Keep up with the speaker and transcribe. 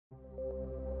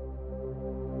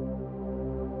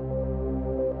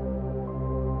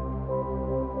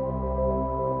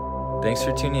Thanks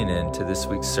for tuning in to this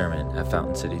week's sermon at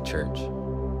Fountain City Church.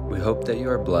 We hope that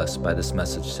you are blessed by this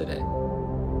message today.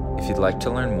 If you'd like to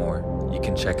learn more, you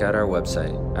can check out our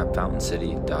website at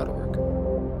fountaincity.org.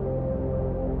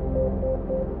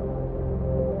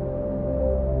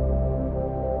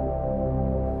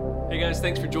 Hey guys,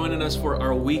 thanks for joining us for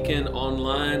our weekend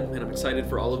online, and I'm excited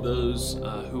for all of those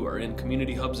who are in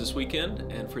community hubs this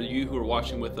weekend, and for you who are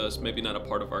watching with us, maybe not a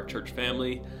part of our church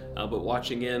family, but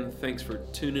watching in. Thanks for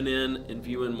tuning in and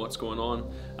viewing what's going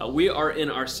on. We are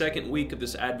in our second week of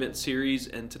this Advent series,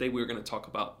 and today we're going to talk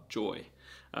about joy.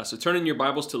 So turn in your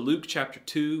Bibles to Luke chapter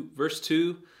 2, verse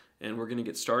 2, and we're going to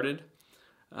get started.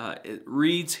 It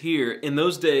reads here, "In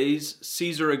those days,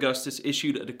 Caesar Augustus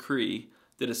issued a decree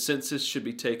that a census should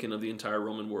be taken of the entire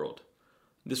Roman world.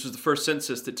 This was the first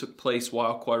census that took place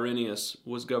while Quirinius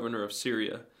was governor of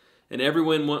Syria, and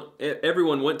everyone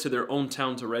went to their own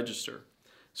town to register.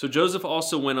 So Joseph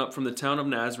also went up from the town of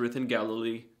Nazareth in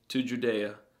Galilee to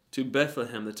Judea, to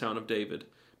Bethlehem, the town of David,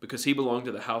 because he belonged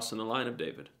to the house and the line of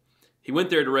David. He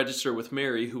went there to register with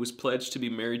Mary, who was pledged to be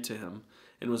married to him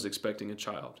and was expecting a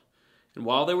child. And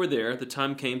while they were there, the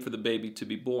time came for the baby to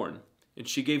be born, and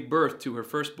she gave birth to her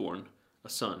firstborn, a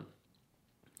son.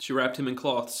 She wrapped him in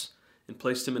cloths and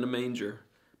placed him in a manger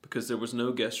because there was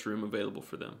no guest room available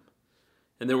for them.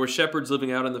 And there were shepherds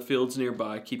living out in the fields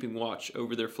nearby, keeping watch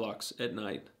over their flocks at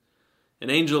night. An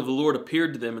angel of the Lord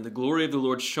appeared to them, and the glory of the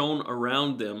Lord shone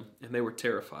around them, and they were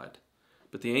terrified.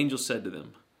 But the angel said to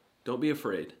them, 'Don't be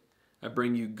afraid. I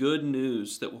bring you good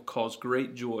news that will cause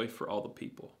great joy for all the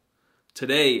people.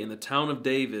 Today, in the town of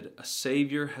David, a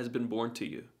Savior has been born to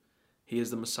you. He is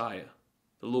the Messiah,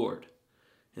 the Lord.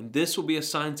 And this will be a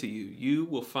sign to you. You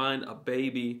will find a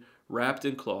baby wrapped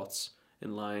in cloths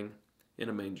and lying in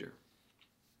a manger.'"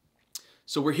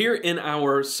 So we're here in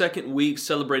our second week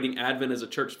celebrating Advent as a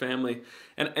church family.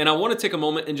 And I want to take a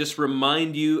moment and just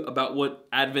remind you about what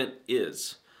Advent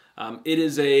is. It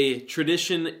is a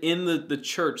tradition in the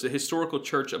church, the historical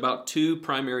church, about two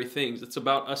primary things. It's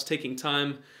about us taking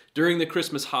time during the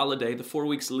Christmas holiday, the 4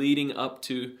 weeks leading up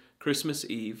to Christmas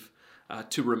Eve,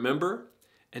 to remember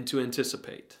and to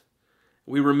anticipate.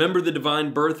 We remember the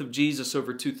divine birth of Jesus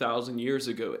over 2,000 years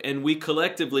ago, and we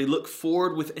collectively look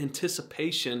forward with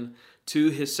anticipation to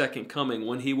his second coming,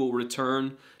 when he will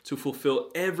return to fulfill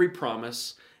every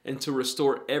promise and to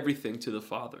restore everything to the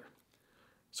Father.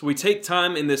 So we take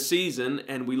time in this season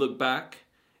and we look back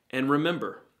and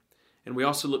remember, and we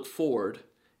also look forward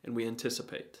and we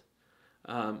anticipate.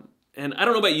 And I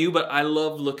don't know about you, but I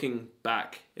love looking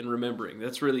back and remembering.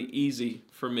 That's really easy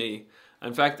for me.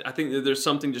 In fact, I think that there's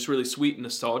something just really sweet and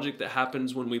nostalgic that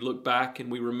happens when we look back and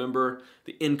we remember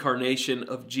the incarnation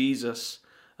of Jesus,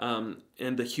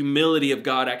 and the humility of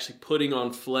God actually putting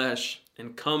on flesh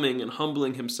and coming and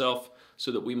humbling himself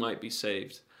so that we might be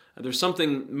saved. There's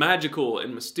something magical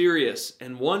and mysterious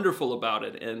and wonderful about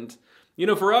it. And, you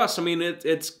know, for us, I mean,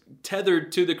 it's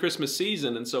tethered to the Christmas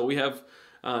season. And so we have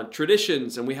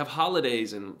traditions, and we have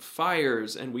holidays and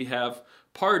fires, and we have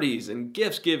parties and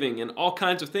gifts giving and all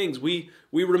kinds of things. We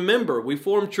remember, we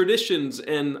form traditions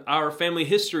and our family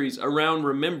histories around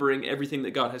remembering everything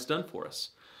that God has done for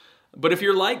us. But if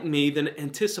you're like me, then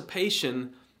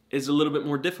anticipation is a little bit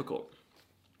more difficult.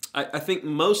 I think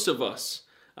most of us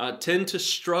tend to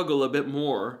struggle a bit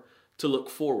more to look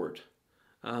forward.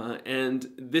 And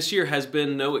this year has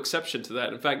been no exception to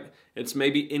that. In fact, it's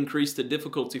maybe increased the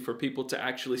difficulty for people to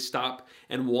actually stop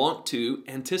and want to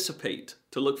anticipate,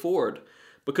 to look forward.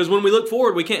 Because when we look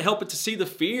forward, we can't help but to see the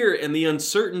fear and the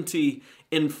uncertainty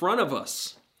in front of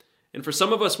us. And for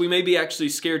some of us, we may be actually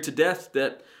scared to death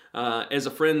that, as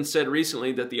a friend said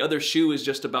recently, that the other shoe is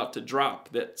just about to drop,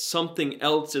 that something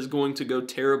else is going to go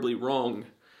terribly wrong.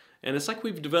 And it's like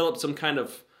we've developed some kind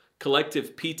of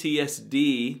collective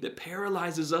PTSD that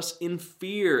paralyzes us in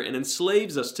fear and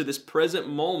enslaves us to this present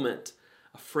moment,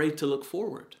 afraid to look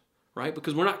forward, right?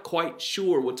 Because we're not quite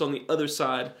sure what's on the other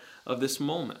side of this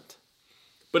moment.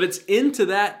 But it's into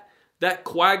that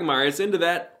quagmire, it's into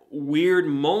that weird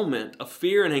moment of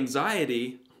fear and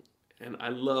anxiety, and I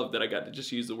love that I got to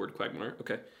just use the word quagmire,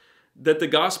 okay, that the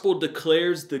gospel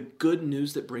declares the good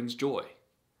news that brings joy.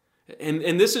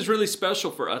 And this is really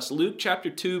special for us. Luke chapter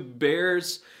 2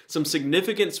 bears some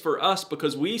significance for us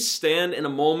because we stand in a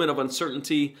moment of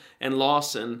uncertainty and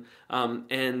loss and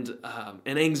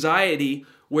anxiety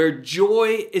where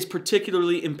joy is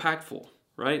particularly impactful,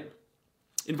 right?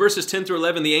 In verses 10 through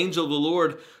 11, the angel of the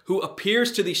Lord who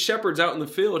appears to these shepherds out in the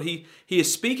field, he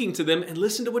is speaking to them, and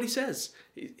listen to what he says.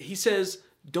 He says,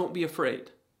 "Don't be afraid.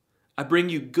 I bring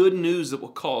you good news that will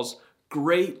cause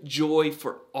great joy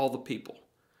for all the people.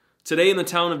 Today in the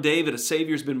town of David, a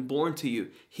Savior has been born to you.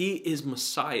 He is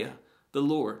Messiah, the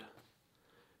Lord.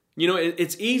 You know,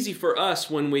 it's easy for us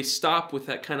when we stop with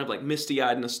that kind of like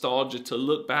misty-eyed nostalgia to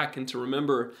look back and to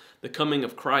remember the coming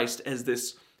of Christ as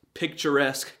this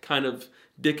picturesque kind of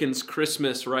Dickens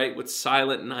Christmas, right? With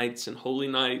silent nights and holy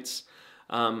nights.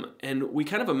 And we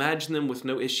kind of imagine them with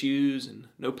no issues and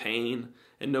no pain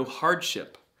and no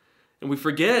hardship. And we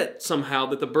forget somehow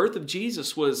that the birth of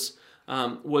Jesus was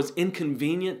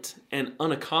inconvenient and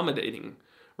unaccommodating.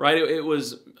 Right? It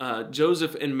was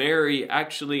Joseph and Mary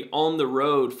actually on the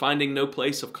road finding no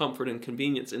place of comfort and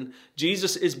convenience. And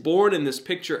Jesus is born in this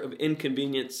picture of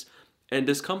inconvenience and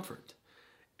discomfort.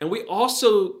 And we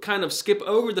also kind of skip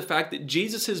over the fact that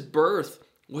Jesus' birth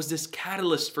was this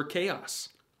catalyst for chaos.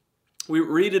 We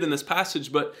read it in this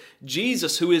passage, but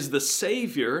Jesus, who is the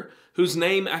Savior, whose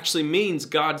name actually means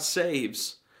God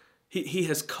saves, he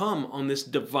has come on this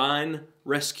divine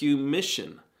rescue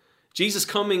mission. Jesus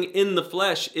coming in the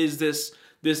flesh is this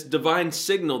divine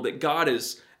signal that God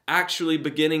is actually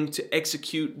beginning to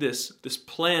execute this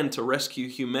plan to rescue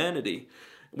humanity,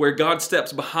 where God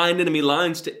steps behind enemy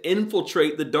lines to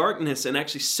infiltrate the darkness and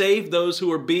actually save those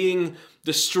who are being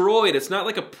destroyed. It's not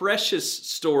like a precious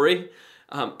story.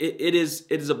 It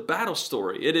is a battle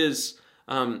story. It is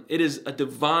a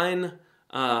divine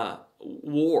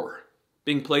war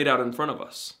being played out in front of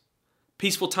us.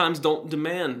 Peaceful times don't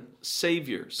demand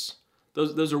saviors.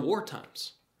 Those are war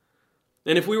times.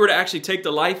 And if we were to actually take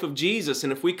the life of Jesus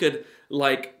and if we could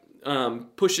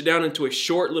push it down into a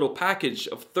short little package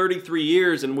of 33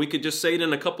 years and we could just say it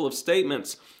in a couple of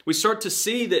statements, we start to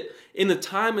see that in the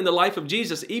time in the life of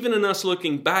Jesus, even in us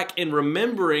looking back and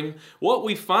remembering, what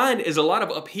we find is a lot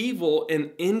of upheaval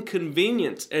and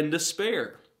inconvenience and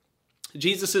despair.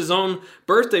 Jesus' own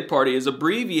birthday party is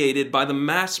abbreviated by the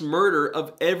mass murder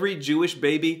of every Jewish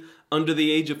baby under the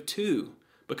age of 2.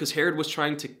 Because Herod was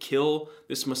trying to kill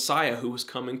this Messiah who was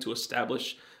coming to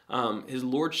establish his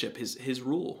lordship, his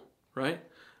rule, right?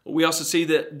 We also see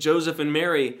that Joseph and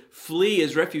Mary flee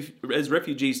as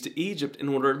refugees to Egypt in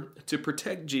order to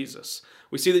protect Jesus.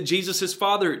 We see that Jesus'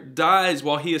 father dies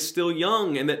while he is still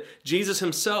young, and that Jesus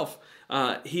himself,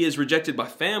 he is rejected by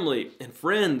family and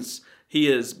friends. He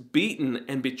is beaten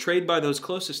and betrayed by those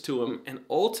closest to him, and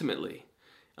ultimately,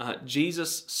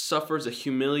 Jesus suffers a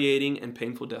humiliating and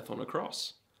painful death on a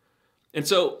cross. And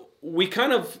so we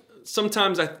kind of,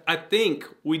 sometimes I think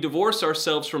we divorce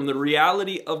ourselves from the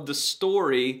reality of the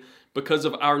story because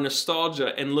of our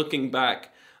nostalgia and looking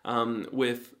back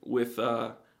with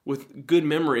good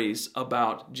memories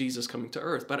about Jesus coming to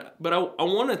earth. But I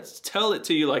want to tell it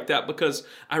to you like that because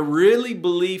I really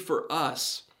believe for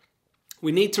us,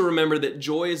 we need to remember that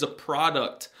joy is a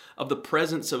product of the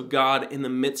presence of God in the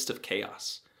midst of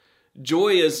chaos.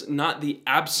 Joy is not the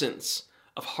absence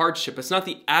of hardship. It's not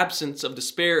the absence of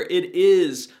despair. It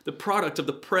is the product of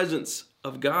the presence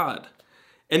of God.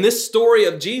 And this story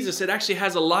of Jesus, it actually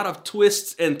has a lot of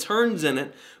twists and turns in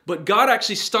it, but God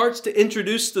actually starts to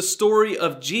introduce the story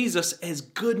of Jesus as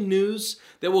good news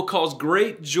that will cause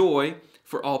great joy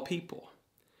for all people.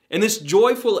 And this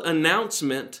joyful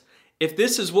announcement, if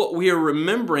this is what we are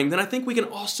remembering, then I think we can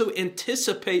also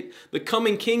anticipate the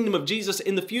coming kingdom of Jesus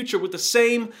in the future with the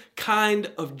same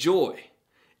kind of joy.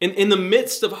 In the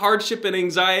midst of hardship and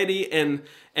anxiety and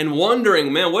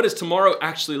wondering, man, what does tomorrow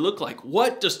actually look like?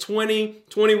 What does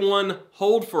 2021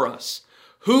 hold for us?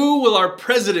 Who will our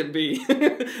president be?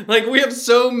 Like, we have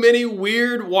so many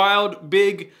weird, wild,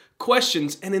 big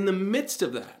questions. And in the midst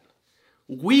of that,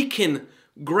 we can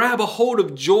grab a hold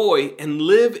of joy and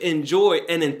live in joy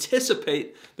and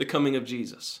anticipate the coming of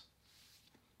Jesus.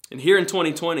 And here in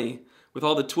 2020, with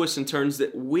all the twists and turns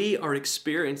that we are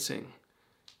experiencing,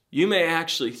 you may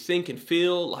actually think and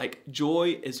feel like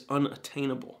joy is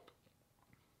unattainable.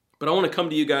 But I want to come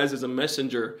to you guys as a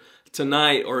messenger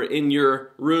tonight or in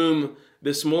your room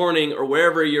this morning or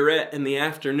wherever you're at in the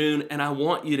afternoon, and I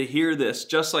want you to hear this,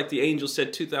 just like the angel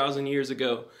said 2,000 years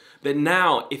ago, that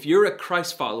now, if you're a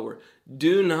Christ follower,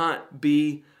 do not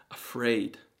be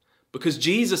afraid. Because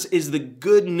Jesus is the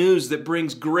good news that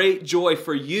brings great joy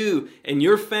for you and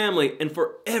your family and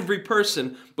for every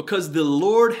person, because the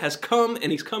Lord has come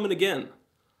and He's coming again,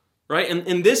 right?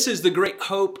 And this is the great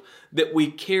hope that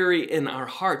we carry in our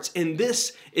hearts. And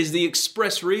this is the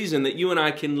express reason that you and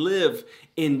I can live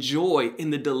in joy, in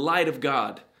the delight of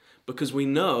God, because we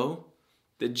know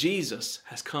that Jesus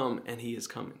has come and He is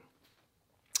coming.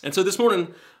 And so this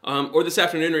morning, or this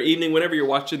afternoon or evening, whenever you're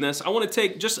watching this, I want to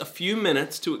take just a few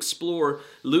minutes to explore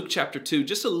Luke chapter 2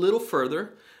 just a little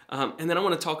further, and then I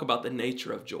want to talk about the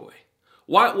nature of joy.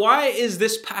 Why is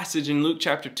this passage in Luke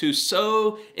chapter 2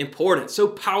 so important, so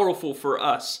powerful for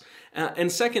us?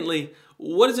 And secondly,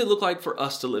 what does it look like for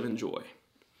us to live in joy?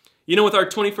 With our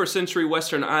 21st century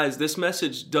Western eyes, this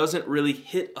message doesn't really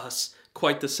hit us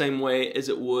quite the same way as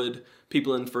it would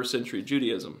people in first century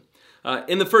Judaism.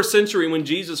 In the first century, when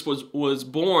Jesus was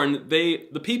born,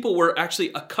 the people were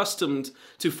actually accustomed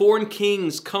to foreign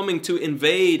kings coming to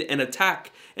invade and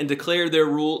attack and declare their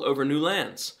rule over new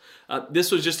lands.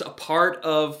 This was just a part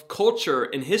of culture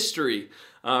and history.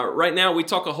 Right now, we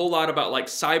talk a whole lot about like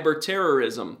cyber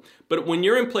terrorism. But when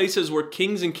you're in places where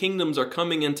kings and kingdoms are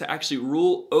coming in to actually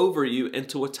rule over you and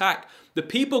to attack, the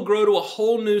people grow to a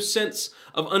whole new sense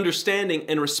of understanding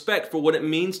and respect for what it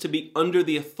means to be under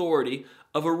the authority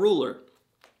of a ruler.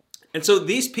 And so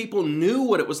these people knew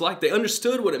what it was like. They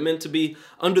understood what it meant to be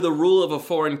under the rule of a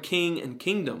foreign king and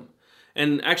kingdom.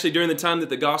 And actually, during the time that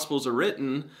the Gospels are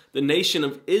written, the nation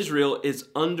of Israel is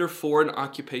under foreign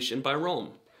occupation by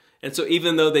Rome. And so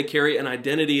even though they carry an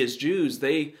identity as Jews,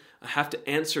 they have to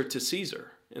answer to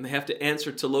Caesar. And they have to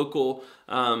answer to local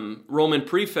Roman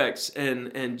prefects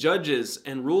and judges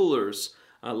and rulers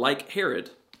like Herod.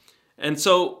 And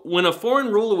so when a foreign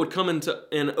ruler would come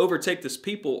and overtake this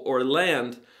people or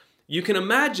land, you can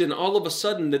imagine all of a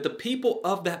sudden that the people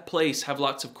of that place have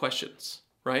lots of questions,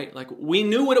 right? Like, we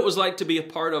knew what it was like to be a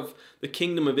part of the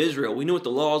kingdom of Israel. We knew what the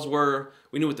laws were.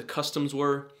 We knew what the customs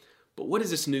were. But what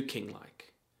is this new king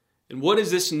like? And what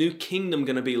is this new kingdom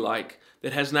going to be like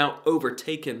that has now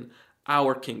overtaken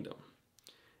our kingdom?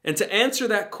 And to answer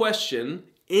that question,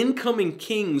 incoming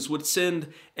kings would send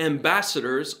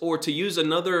ambassadors, or to use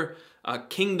another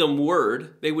kingdom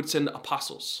word, they would send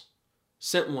apostles,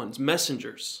 sent ones,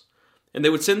 messengers. And they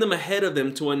would send them ahead of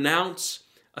them to announce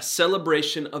a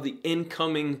celebration of the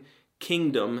incoming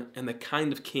kingdom and the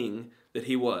kind of king that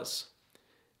he was.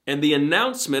 And the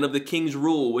announcement of the king's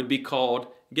rule would be called,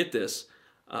 get this,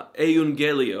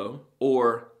 euangelio,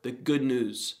 or the good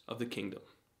news of the kingdom.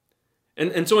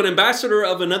 And so an ambassador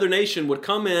of another nation would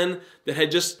come in that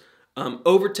had just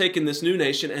overtaken this new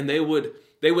nation, and they would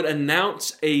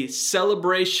announce a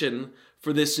celebration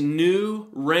for this new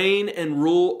reign and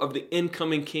rule of the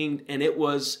incoming king, and it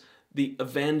was the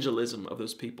evangelism of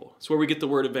those people. It's where we get the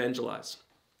word evangelize.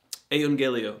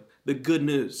 Euangelio, the good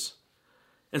news.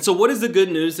 And so what is the good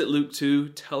news that Luke 2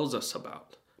 tells us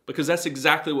about? Because that's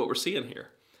exactly what we're seeing here.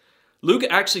 Luke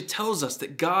actually tells us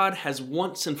that God has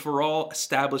once and for all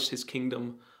established his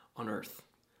kingdom on earth.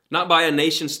 Not by a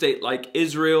nation state like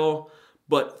Israel,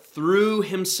 but through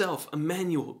himself,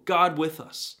 Emmanuel, God with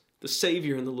us, the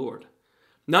Savior and the Lord.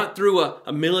 Not through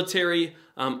a military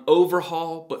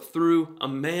overhaul, but through a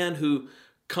man who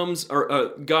comes,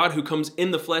 or God who comes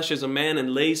in the flesh as a man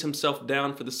and lays himself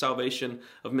down for the salvation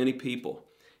of many people.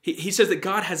 He says that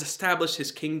God has established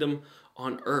his kingdom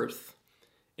on earth.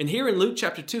 And here in Luke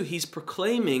chapter 2, he's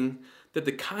proclaiming that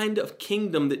the kind of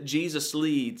kingdom that Jesus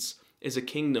leads is a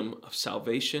kingdom of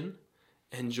salvation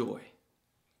and joy.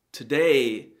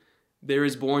 Today, there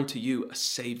is born to you a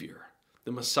Savior,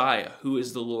 the Messiah, who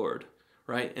is the Lord,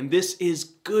 right? And this is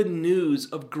good news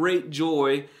of great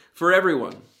joy for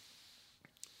everyone.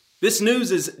 This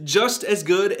news is just as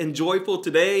good and joyful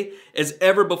today as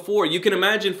ever before. You can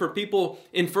imagine for people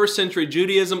in first century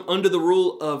Judaism under the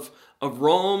rule of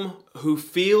Rome who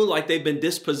feel like they've been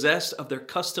dispossessed of their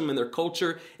custom and their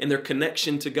culture and their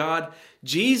connection to God,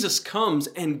 Jesus comes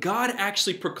and God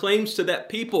actually proclaims to that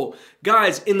people,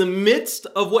 guys, in the midst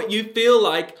of what you feel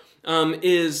like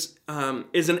is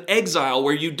an exile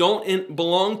where you don't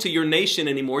belong to your nation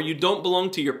anymore, you don't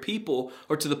belong to your people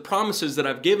or to the promises that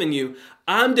I've given you,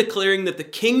 I'm declaring that the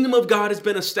kingdom of God has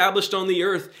been established on the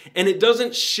earth, and it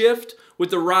doesn't shift with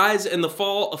the rise and the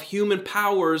fall of human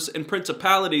powers and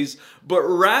principalities, but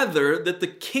rather that the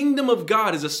kingdom of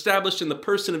God is established in the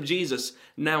person of Jesus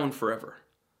now and forever.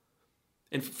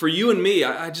 And for you and me,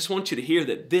 I just want you to hear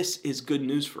that this is good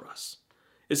news for us.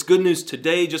 It's good news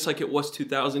today, just like it was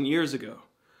 2,000 years ago.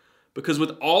 Because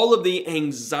with all of the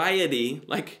anxiety,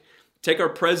 like take our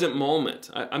present moment.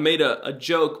 I made a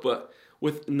joke, but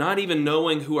with not even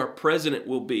knowing who our president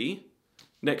will be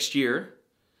next year,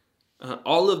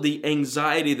 all of the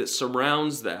anxiety that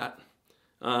surrounds that,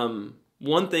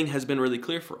 one thing has been really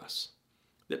clear for us.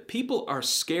 That people are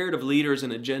scared of leaders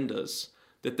and agendas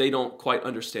that they don't quite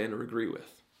understand or agree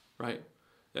with, right?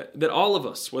 That all of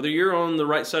us, whether you're on the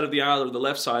right side of the aisle or the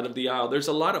left side of the aisle, there's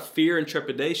a lot of fear and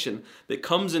trepidation that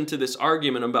comes into this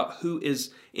argument about who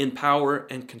is in power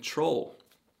and control.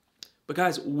 But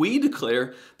guys, we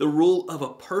declare the rule of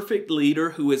a perfect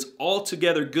leader who is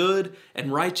altogether good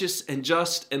and righteous and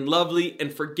just and lovely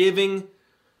and forgiving,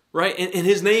 right? And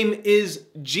his name is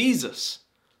Jesus.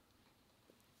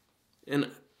 And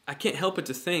I can't help but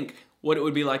to think what it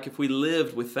would be like if we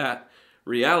lived with that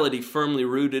reality firmly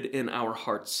rooted in our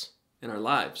hearts and our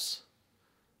lives.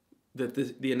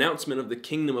 that the announcement of the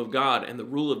kingdom of God and the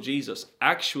rule of Jesus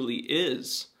actually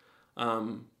is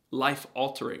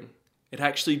life-altering. It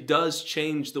actually does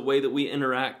change the way that we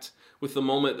interact with the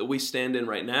moment that we stand in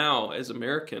right now as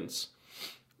Americans.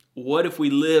 What if we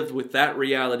lived with that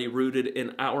reality rooted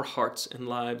in our hearts and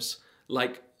lives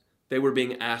like they were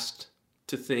being asked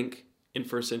to think in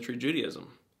first century Judaism?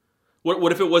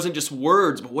 What if it wasn't just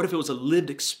words, but what if it was a lived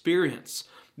experience?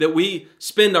 That we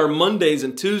spend our Mondays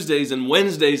and Tuesdays and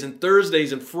Wednesdays and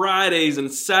Thursdays and Fridays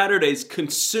and Saturdays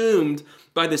consumed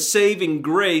by the saving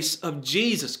grace of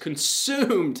Jesus,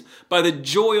 consumed by the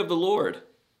joy of the Lord.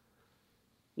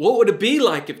 What would it be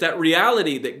like if that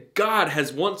reality that God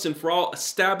has once and for all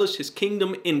established his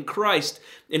kingdom in Christ,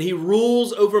 and he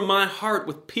rules over my heart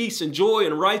with peace and joy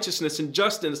and righteousness and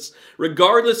justice,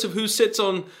 regardless of who sits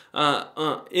in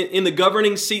the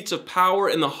governing seats of power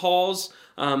in the halls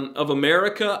of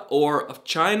America or of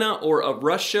China or of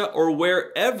Russia or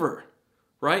wherever,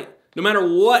 right? No matter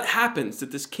what happens,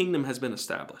 that this kingdom has been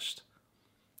established.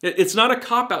 It's not a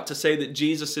cop-out to say that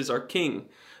Jesus is our king.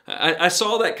 I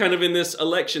saw that kind of in this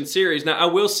election series. Now, I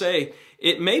will say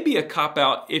it may be a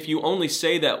cop-out if you only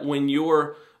say that when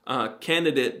your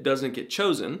candidate doesn't get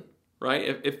chosen, right?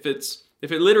 If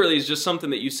it literally is just something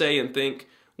that you say and think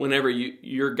whenever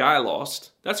your guy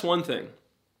lost, that's one thing.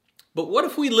 But what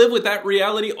if we live with that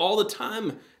reality all the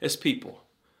time as people?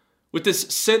 With this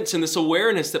sense and this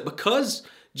awareness that because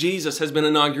Jesus has been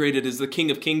inaugurated as the King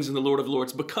of Kings and the Lord of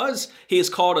Lords, because he has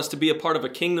called us to be a part of a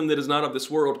kingdom that is not of this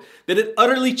world, that it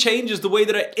utterly changes the way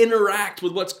that I interact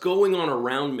with what's going on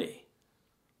around me,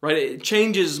 right? It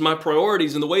changes my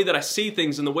priorities and the way that I see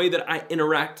things and the way that I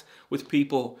interact with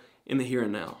people in the here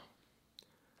and now.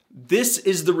 This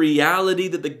is the reality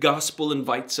that the gospel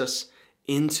invites us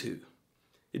into.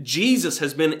 Jesus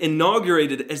has been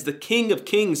inaugurated as the King of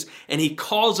Kings, and he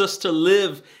calls us to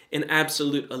live in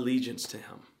absolute allegiance to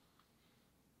him.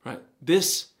 Right?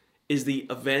 This is the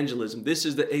evangelism. This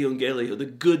is the euangelio, the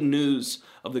good news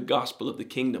of the gospel of the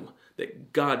kingdom,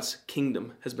 that God's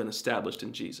kingdom has been established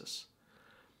in Jesus.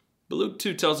 But Luke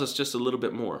 2 tells us just a little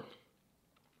bit more.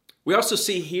 We also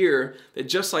see here that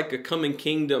just like a coming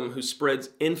kingdom who spreads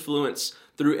influence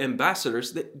through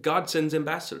ambassadors, that God sends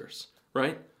ambassadors,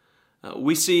 right?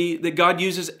 We see that God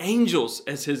uses angels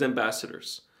as his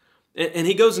ambassadors. And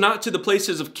he goes not to the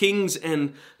places of kings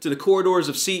and to the corridors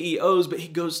of CEOs, but he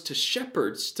goes to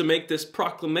shepherds to make this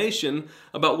proclamation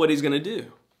about what he's going to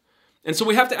do. And so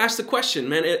we have to ask the question,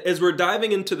 man, as we're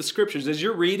diving into the scriptures, as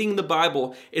you're reading the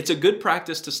Bible, it's a good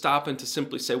practice to stop and to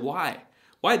simply say, why?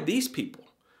 Why these people?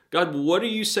 God, what are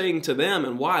you saying to them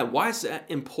and why? Why is that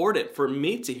important for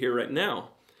me to hear right now?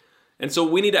 And so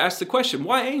we need to ask the question,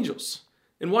 why angels?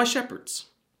 And why shepherds?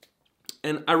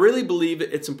 And I really believe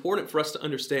it's important for us to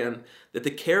understand that the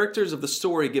characters of the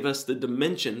story give us the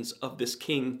dimensions of this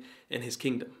king and his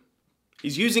kingdom.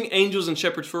 He's using angels and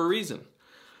shepherds for a reason.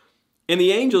 In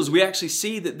the angels, we actually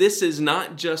see that this is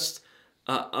not just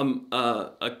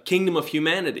a kingdom of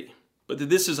humanity, but that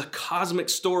this is a cosmic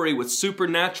story with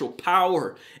supernatural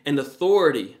power and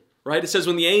authority. Right? It says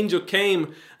when the angel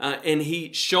came and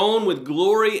he shone with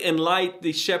glory and light,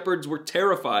 the shepherds were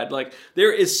terrified. Like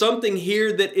there is something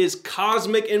here that is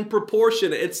cosmic in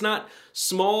proportion. It's not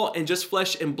small and just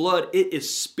flesh and blood. It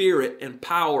is spirit and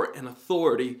power and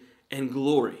authority and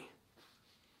glory.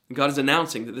 And God is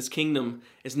announcing that this kingdom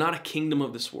is not a kingdom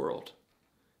of this world.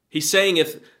 He's saying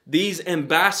if these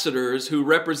ambassadors who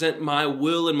represent my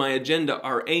will and my agenda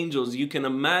are angels, you can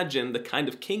imagine the kind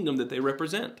of kingdom that they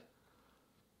represent.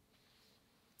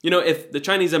 You know, if the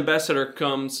Chinese ambassador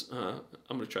comes, I'm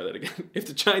going to try that again. If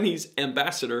the Chinese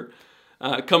ambassador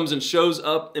comes and shows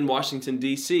up in Washington,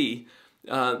 D.C.,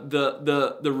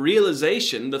 the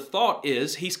realization, the thought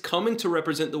is he's coming to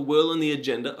represent the will and the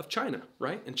agenda of China,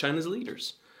 right? And China's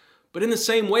leaders. But in the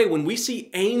same way, when we see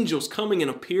angels coming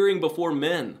and appearing before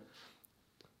men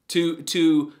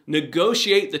to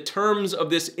negotiate the terms of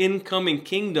this incoming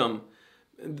kingdom,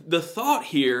 the thought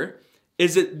here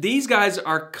is that these guys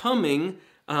are coming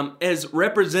as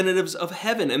representatives of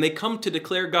heaven, and they come to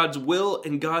declare God's will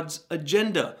and God's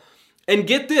agenda. And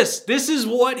get this is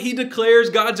what he declares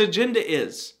God's agenda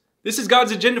is. This is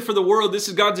God's agenda for the world. This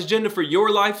is God's agenda for your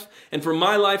life and for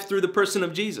my life through the person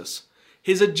of Jesus.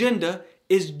 His agenda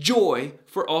is joy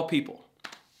for all people.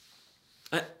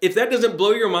 If that doesn't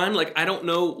blow your mind, like I don't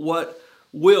know what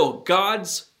will.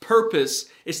 God's purpose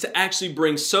is to actually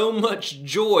bring so much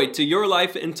joy to your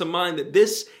life and to mine that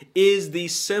this is the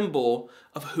symbol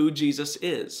of who Jesus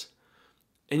is.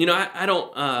 And you know, I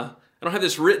don't have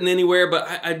this written anywhere, but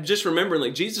I just remember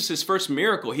like Jesus' first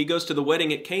miracle, he goes to the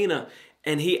wedding at Cana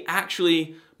and he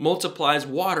actually multiplies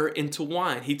water into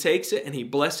wine. He takes it and he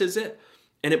blesses it,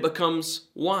 and it becomes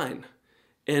wine.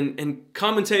 And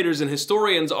commentators and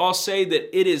historians all say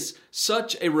that it is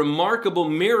such a remarkable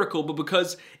miracle, but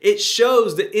because it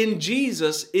shows that in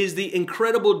Jesus is the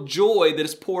incredible joy that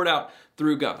is poured out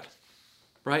through God.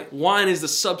 Right? Wine is the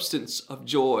substance of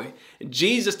joy. And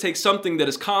Jesus takes something that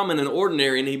is common and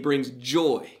ordinary and he brings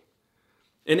joy.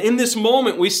 And in this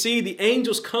moment, we see the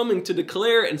angels coming to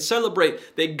declare and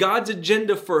celebrate that God's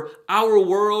agenda for our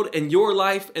world and your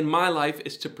life and my life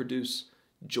is to produce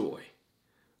joy.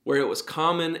 Where it was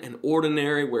common and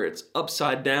ordinary, where it's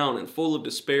upside down and full of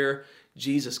despair,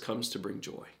 Jesus comes to bring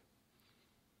joy.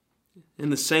 In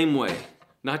the same way,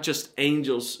 not just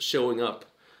angels showing up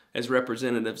as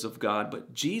representatives of God,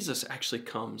 but Jesus actually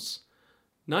comes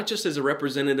not just as a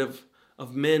representative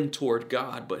of men toward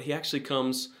God, but he actually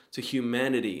comes to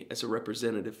humanity as a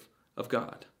representative of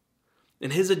God.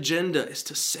 And his agenda is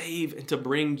to save and to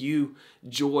bring you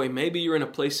joy. Maybe you're in a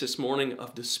place this morning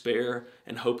of despair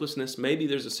and hopelessness. Maybe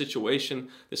there's a situation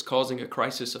that's causing a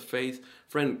crisis of faith.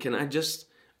 Friend, can I just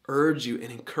urge you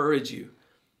and encourage you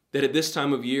that at this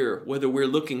time of year, whether we're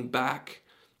looking back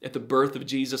at the birth of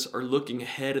Jesus or looking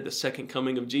ahead at the second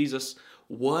coming of Jesus,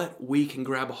 what we can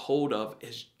grab a hold of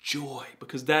is joy,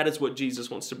 because that is what Jesus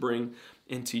wants to bring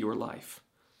into your life.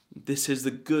 This is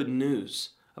the good news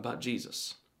about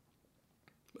Jesus.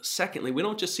 But secondly, we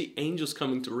don't just see angels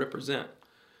coming to represent.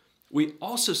 We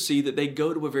also see that they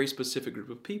go to a very specific group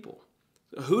of people.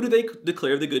 Who do they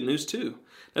declare the good news to?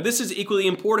 Now, this is equally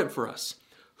important for us.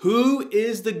 Who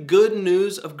is the good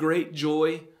news of great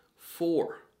joy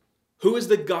for? Who is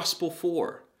the gospel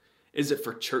for? Is it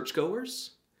for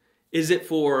churchgoers? Is it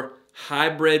for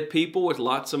high-bred people with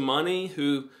lots of money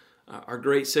who are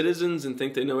great citizens and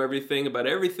think they know everything about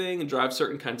everything and drive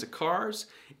certain kinds of cars?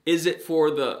 Is it for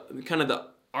the kind of the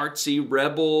artsy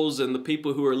rebels and the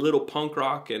people who are a little punk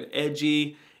rock and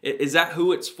edgy? Is that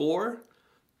who it's for?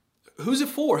 Who's it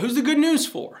for? Who's the good news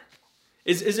for?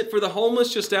 Is it for the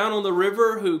homeless just down on the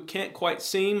river who can't quite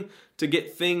seem to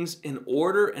get things in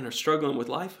order and are struggling with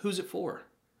life? Who's it for?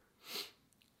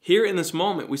 Here in this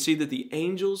moment, we see that the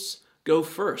angels go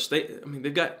first. They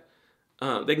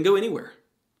can go anywhere,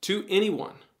 to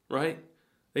anyone, right?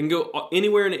 They can go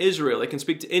anywhere in Israel. They can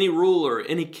speak to any ruler,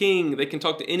 any king. They can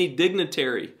talk to any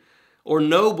dignitary or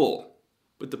noble.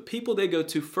 But the people they go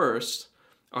to first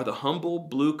are the humble,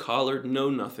 blue-collared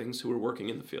know-nothings who are working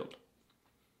in the field.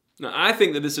 Now, I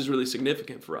think that this is really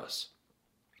significant for us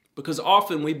because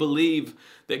often we believe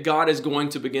that God is going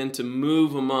to begin to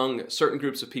move among certain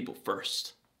groups of people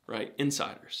first, right?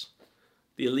 Insiders,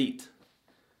 the elite.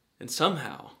 And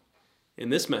somehow, in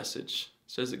this message,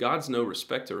 it says that God's no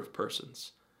respecter of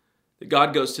persons. That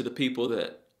God goes to the people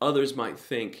that others might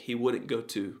think he wouldn't go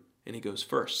to, and he goes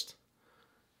first.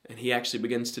 And he actually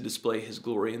begins to display his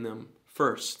glory in them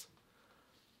first.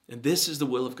 And this is the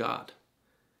will of God.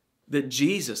 That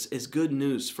Jesus is good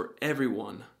news for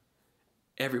everyone,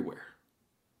 everywhere.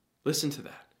 Listen to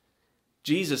that.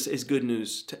 Jesus is good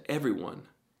news to everyone,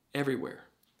 everywhere.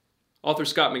 Author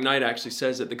Scott McKnight actually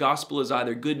says that the gospel is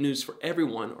either good news for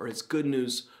everyone or it's good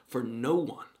news for no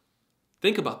one.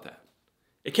 Think about that.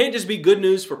 It can't just be good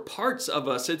news for parts of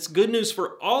us. It's good news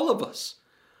for all of us.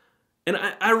 And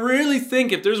I really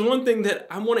think if there's one thing that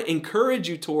I want to encourage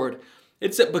you toward,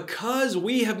 it's that because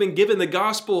we have been given the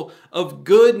gospel of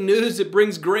good news that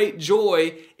brings great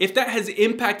joy, if that has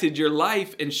impacted your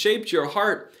life and shaped your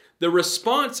heart, the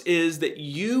response is that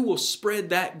you will spread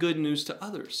that good news to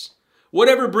others.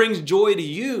 Whatever brings joy to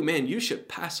you, man, you should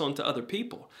pass on to other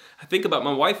people. I think about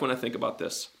my wife when I think about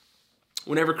this.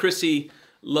 Whenever Chrissy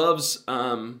loves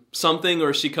something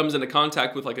or she comes into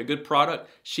contact with like a good product,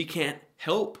 she can't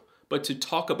help but to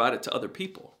talk about it to other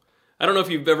people. I don't know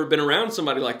if you've ever been around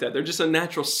somebody like that. They're just a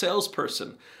natural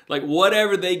salesperson. Like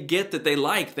whatever they get that they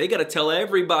like, they got to tell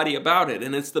everybody about it.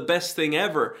 And it's the best thing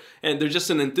ever. And they're just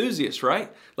an enthusiast,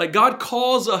 right? Like God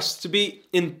calls us to be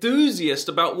enthusiasts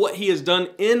about what he has done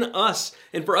in us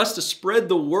and for us to spread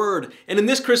the word. And in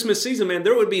this Christmas season, man,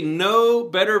 there would be no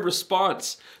better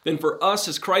response than for us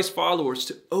as Christ followers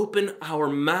to open our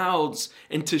mouths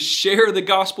and to share the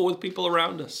gospel with people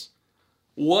around us.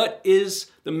 What is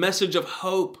the message of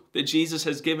hope that Jesus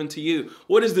has given to you?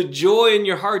 What is the joy in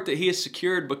your heart that he has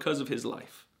secured because of his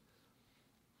life?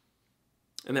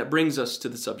 And that brings us to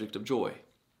the subject of joy.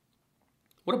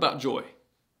 What about joy?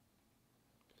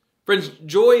 Friends,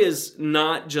 joy is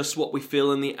not just what we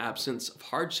feel in the absence of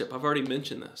hardship. I've already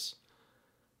mentioned this.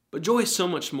 But joy is so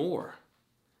much more.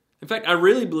 In fact, I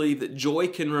really believe that joy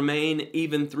can remain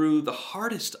even through the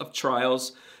hardest of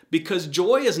trials because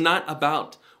joy is not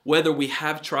about whether we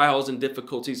have trials and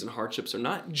difficulties and hardships or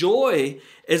not. Joy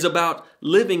is about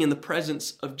living in the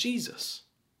presence of Jesus.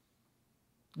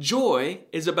 Joy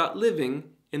is about living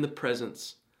in the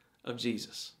presence of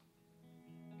Jesus.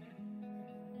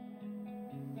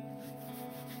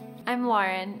 I'm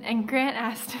Lauren, and Grant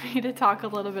asked me to talk a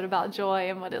little bit about joy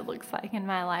and what it looks like in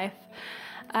my life.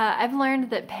 I've learned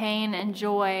that pain and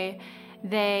joy,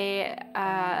 joy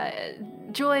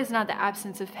is not the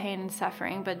absence of pain and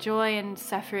suffering, but joy and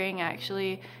suffering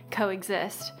actually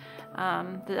coexist.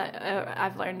 That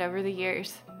I've learned over the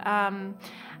years.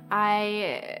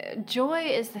 Joy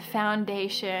is the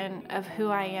foundation of who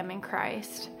I am in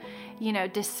Christ. You know,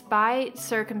 despite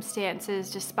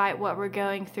circumstances, despite what we're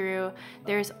going through,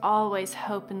 there's always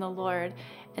hope in the Lord,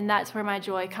 and that's where my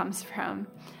joy comes from.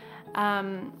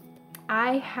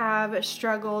 I have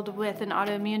struggled with an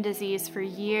autoimmune disease for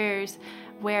years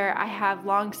where I have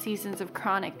long seasons of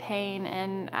chronic pain,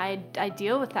 and I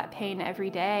deal with that pain every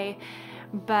day.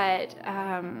 But,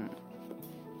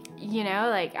 you know,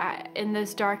 like in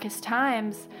those darkest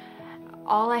times,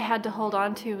 all I had to hold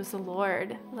on to was the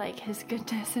Lord, like His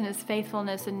goodness and His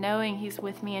faithfulness, and knowing He's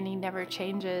with me and He never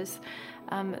changes.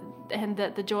 And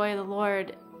that the joy of the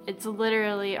Lord, it's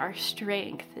literally our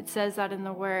strength. It says that in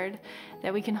the Word,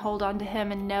 that we can hold on to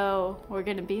Him and know we're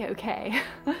going to be okay.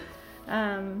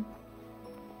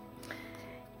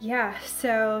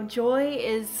 So joy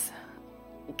is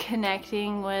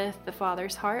connecting with the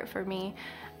Father's heart for me.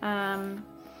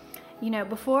 You know,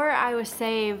 before I was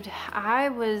saved, I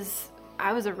was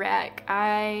a wreck.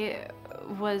 I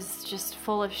was just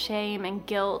full of shame and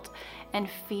guilt and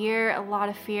fear, a lot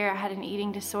of fear. I had an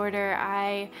eating disorder.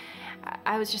 I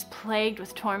was just plagued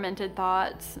with tormented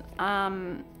thoughts.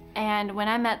 And when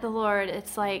I met the Lord,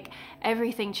 it's like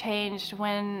everything changed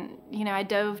when, you know, I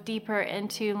dove deeper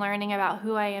into learning about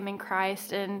who I am in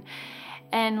Christ and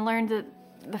learned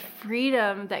the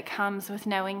freedom that comes with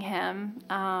knowing Him.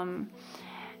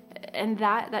 And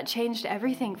that changed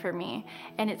everything for me.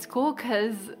 And it's cool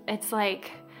because it's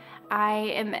like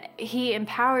He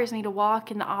empowers me to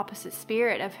walk in the opposite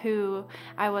spirit of who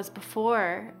I was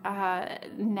before.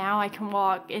 Now I can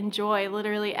walk in joy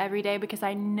literally every day because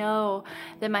I know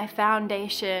that my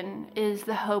foundation is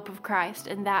the hope of Christ,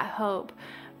 and that hope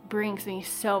brings me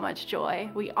so much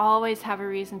joy. We always have a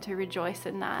reason to rejoice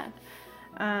in that.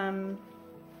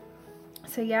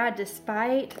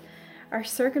 Despite our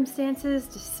circumstances,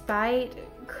 despite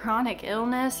chronic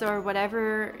illness or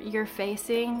whatever you're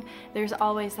facing, there's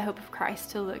always the hope of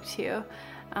Christ to look to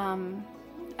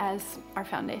as our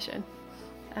foundation.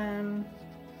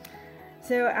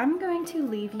 So I'm going to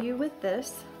leave you with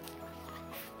this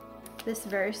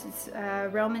verse. It's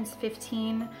Romans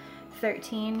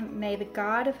 15:13. May the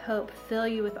God of hope fill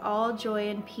you with all joy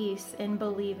and peace in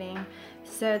believing,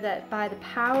 so that by the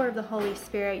power of the Holy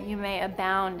Spirit you may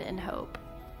abound in hope.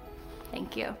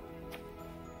 Thank you.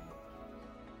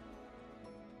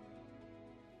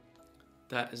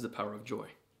 That is the power of joy.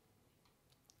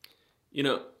 You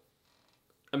know,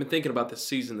 I've been thinking about this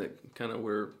season that kind of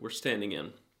we're standing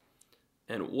in.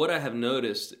 And what I have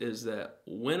noticed is that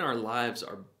when our lives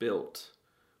are built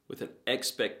with an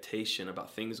expectation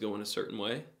about things going a certain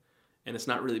way, and it's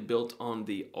not really built on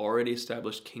the already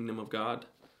established kingdom of God,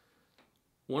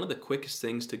 one of the quickest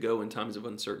things to go in times of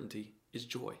uncertainty is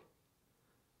joy.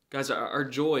 Guys, our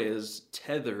joy is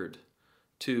tethered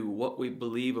to what we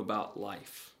believe about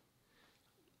life.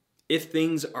 If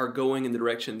things are going in the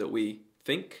direction that we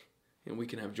think, and we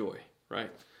can have joy, right?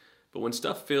 But when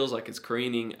stuff feels like it's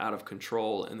careening out of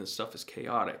control and the stuff is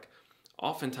chaotic,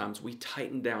 oftentimes we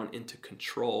tighten down into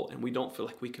control and we don't feel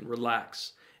like we can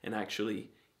relax and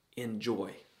actually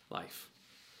enjoy life.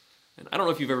 And I don't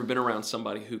know if you've ever been around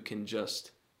somebody who can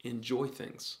just enjoy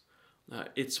things.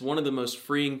 It's one of the most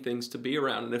freeing things to be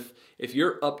around. And if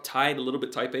you're uptight, a little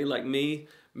bit type A like me,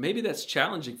 maybe that's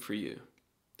challenging for you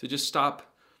to just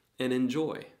stop and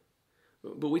enjoy.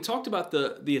 But we talked about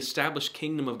the established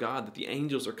kingdom of God that the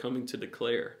angels are coming to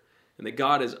declare, and that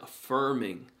God is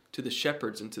affirming to the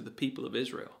shepherds and to the people of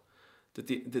Israel that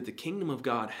the kingdom of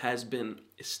God has been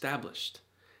established.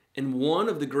 And one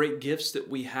of the great gifts that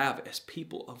we have as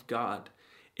people of God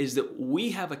is that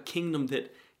we have a kingdom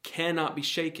that cannot be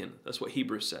shaken. That's what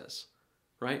Hebrews says,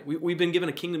 right? We've been given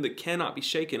a kingdom that cannot be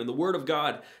shaken, and the Word of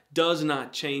God does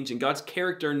not change, and God's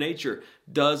character and nature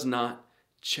does not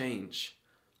change.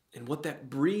 And what that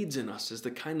breeds in us is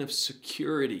the kind of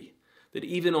security that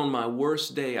even on my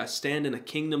worst day, I stand in a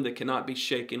kingdom that cannot be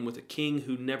shaken with a king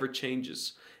who never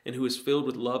changes and who is filled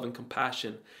with love and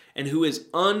compassion and who is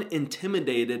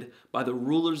unintimidated by the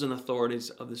rulers and authorities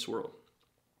of this world.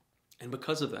 And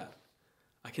because of that,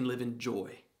 I can live in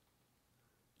joy.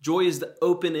 Joy is the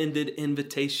open-ended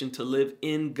invitation to live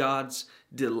in God's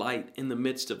delight in the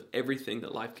midst of everything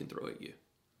that life can throw at you.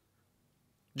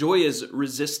 Joy is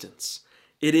resistance.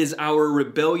 It is our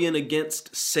rebellion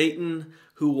against Satan,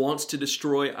 who wants to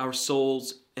destroy our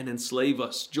souls and enslave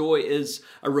us. Joy is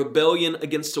a rebellion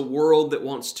against a world that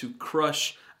wants to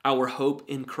crush our hope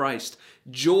in Christ.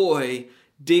 Joy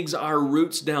digs our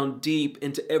roots down deep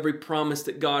into every promise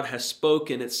that God has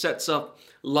spoken. It sets up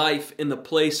life in the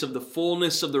place of the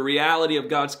fullness of the reality of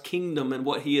God's kingdom and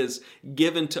what He has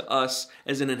given to us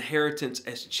as an inheritance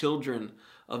as children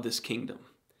of this kingdom.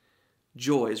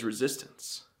 Joy is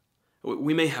resistance.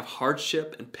 We may have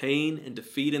hardship and pain and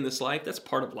defeat in this life. That's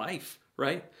part of life,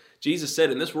 right? Jesus said,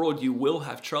 in this world you will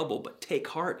have trouble, but take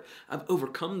heart. I've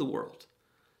overcome the world.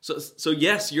 So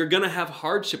yes, you're going to have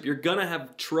hardship. You're going to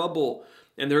have trouble.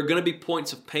 And there are going to be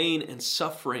points of pain and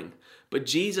suffering. But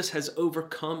Jesus has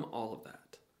overcome all of that.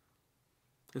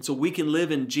 And so we can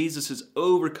live in Jesus'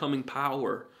 overcoming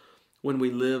power when we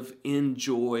live in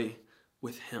joy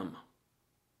with Him.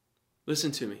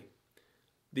 Listen to me.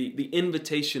 The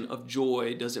invitation of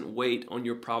joy doesn't wait on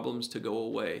your problems to go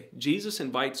away. Jesus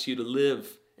invites you to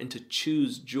live and to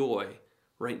choose joy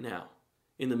right now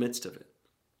in the midst of it.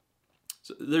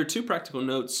 So there are two practical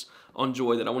notes on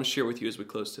joy that I want to share with you as we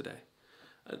close today.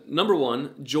 Number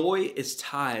one, joy is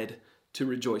tied to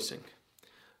rejoicing.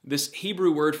 This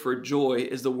Hebrew word for joy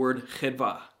is the word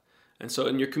chedva. And so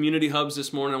in your community hubs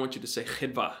this morning, I want you to say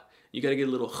chedva. You got to get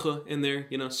a little ch in there,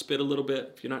 spit a little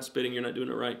bit. If you're not spitting, you're not doing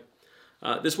it right.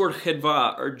 This word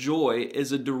chedva, or joy,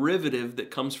 is a derivative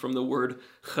that comes from the word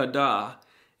chada,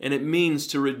 and it means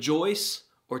to rejoice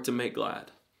or to make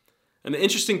glad. And the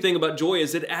interesting thing about joy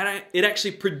is that it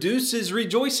actually produces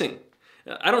rejoicing.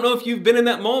 I don't know if you've been in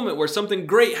that moment where something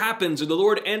great happens or the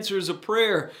Lord answers a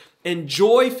prayer and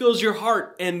joy fills your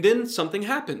heart, and then something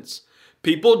happens.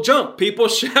 People jump, people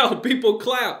shout, people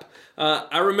clap.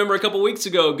 I remember a couple weeks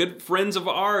ago, good friends of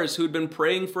ours who'd been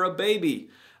praying for a baby.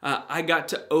 I got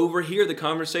to overhear the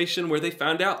conversation where they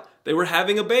found out they were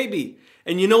having a baby.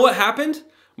 And you know what happened?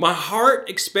 My heart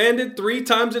expanded 3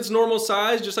 times its normal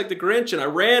size, just like the Grinch, and I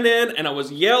ran in and I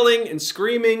was yelling and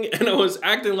screaming and I was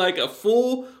acting like a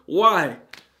fool. Why?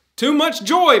 Too much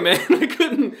joy, man.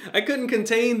 I couldn't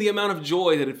contain the amount of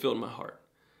joy that had filled my heart.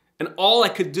 And all I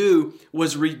could do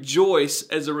was rejoice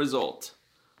as a result.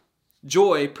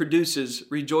 Joy produces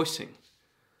rejoicing.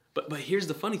 But here's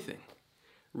the funny thing.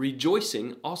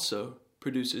 Rejoicing also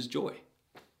produces joy.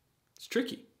 It's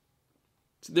tricky.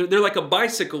 They're like a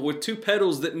bicycle with 2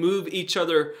 pedals that move each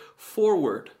other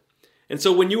forward. And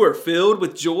so when you are filled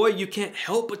with joy, you can't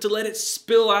help but to let it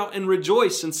spill out and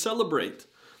rejoice and celebrate.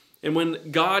 And when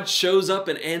God shows up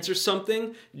and answers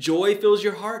something, joy fills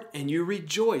your heart and you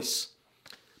rejoice.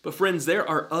 But friends, there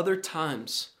are other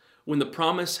times when the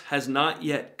promise has not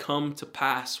yet come to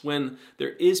pass, when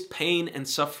there is pain and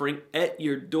suffering at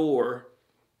your door,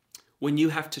 when you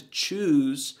have to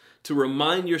choose to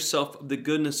remind yourself of the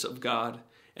goodness of God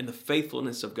and the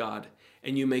faithfulness of God,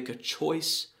 and you make a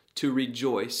choice to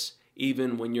rejoice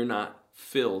even when you're not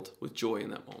filled with joy in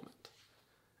that moment.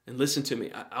 And listen to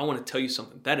me, I want to tell you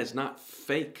something. That is not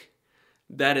fake.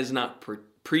 That is not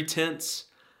pretense.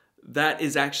 That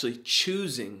is actually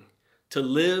choosing to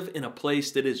live in a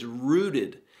place that is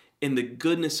rooted in the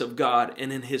goodness of God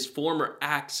and in His former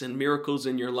acts and miracles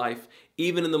in your life,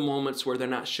 even in the moments where they're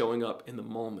not showing up in the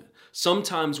moment.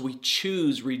 Sometimes we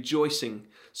choose rejoicing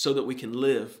so that we can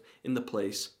live in the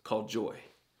place called joy.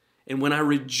 And when I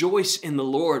rejoice in the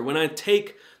Lord, when I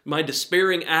take my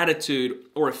despairing attitude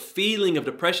or a feeling of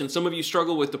depression, some of you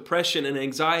struggle with depression and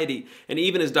anxiety, and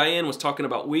even as Diane was talking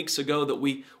about weeks ago, that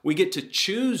we get to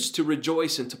choose to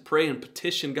rejoice and to pray and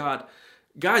petition God.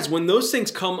 Guys, when those things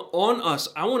come on us,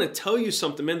 I want to tell you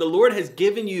something, man. The Lord has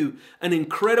given you an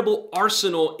incredible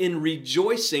arsenal in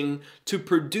rejoicing to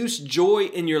produce joy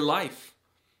in your life.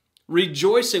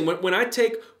 Rejoicing, when I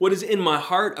take what is in my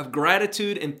heart of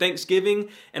gratitude and thanksgiving,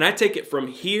 and I take it from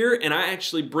here and I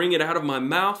actually bring it out of my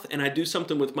mouth and I do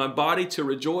something with my body to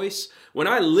rejoice. When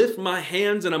I lift my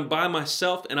hands and I'm by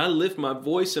myself and I lift my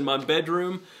voice in my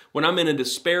bedroom, when I'm in a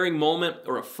despairing moment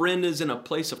or a friend is in a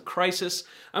place of crisis,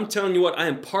 I'm telling you what, I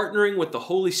am partnering with the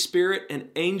Holy Spirit and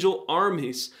angel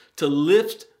armies to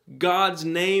lift God's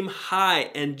name high,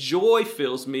 and joy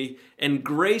fills me and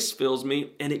grace fills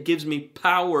me, and it gives me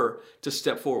power to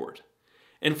step forward.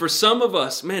 And for some of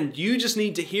us, man, you just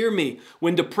need to hear me.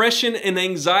 When depression and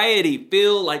anxiety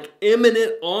feel like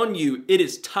imminent on you, it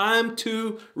is time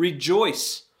to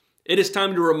rejoice. It is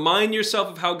time to remind yourself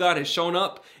of how God has shown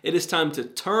up. It is time to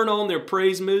turn on their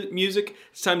praise music.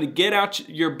 It's time to get out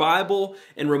your Bible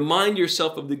and remind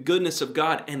yourself of the goodness of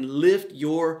God and lift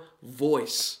your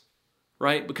voice,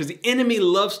 right? Because the enemy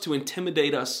loves to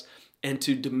intimidate us and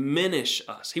to diminish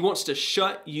us. He wants to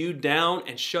shut you down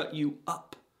and shut you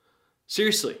up.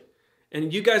 Seriously.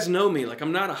 And you guys know me, like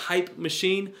I'm not a hype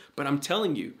machine, but I'm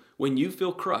telling you, when you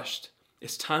feel crushed,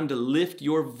 it's time to lift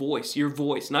your voice,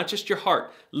 not just your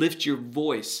heart. Lift your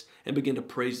voice and begin to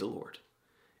praise the Lord.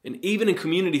 And even in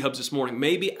Community Hubs this morning,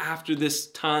 maybe after this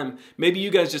time, maybe you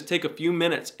guys just take a few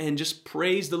minutes and just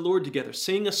praise the Lord together.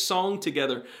 Sing a song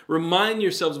together. Remind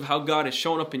yourselves of how God has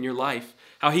shown up in your life,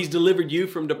 how He's delivered you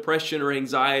from depression or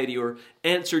anxiety or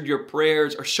answered your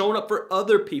prayers or shown up for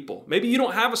other people. Maybe you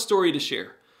don't have a story to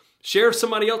share. Share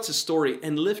somebody else's story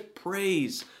and lift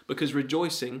praise, because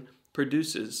rejoicing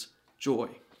produces joy.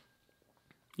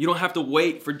 You don't have to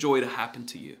wait for joy to happen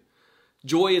to you.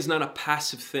 Joy is not a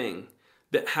passive thing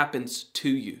that happens to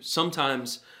you.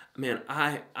 Sometimes, man,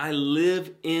 I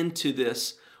live into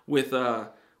this with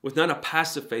not a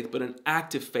passive faith, but an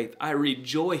active faith. I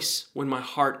rejoice when my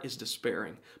heart is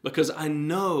despairing, because I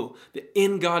know that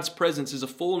in God's presence is a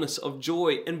fullness of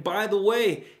joy. And by the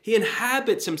way, He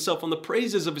inhabits Himself on the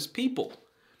praises of His people.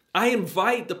 I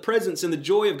invite the presence and the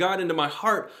joy of God into my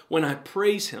heart when I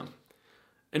praise Him.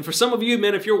 And for some of you,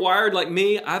 man, if you're wired like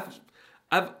me,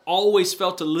 I've always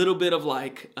felt a little bit of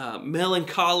like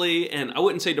melancholy, and I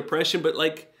wouldn't say depression, but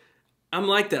like I'm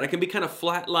like that. I can be kind of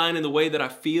flatline in the way that I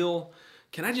feel.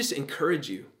 Can I just encourage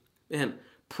you, man?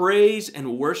 Praise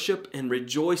and worship and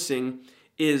rejoicing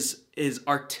is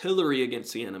artillery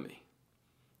against the enemy.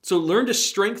 So learn to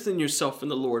strengthen yourself in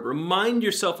the Lord. Remind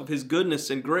yourself of His goodness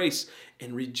and grace,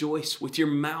 and rejoice with your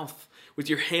mouth, with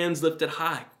your hands lifted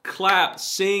high. Clap,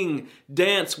 sing,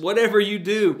 dance, whatever you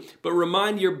do, but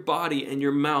remind your body and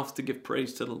your mouth to give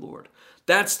praise to the Lord.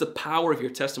 That's the power of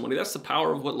your testimony. That's the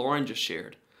power of what Lauren just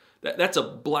shared. That's a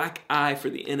black eye for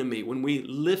the enemy when we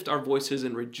lift our voices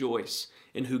and rejoice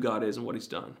in who God is and what He's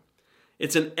done.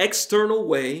 It's an external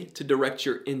way to direct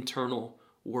your internal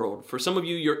world. For some of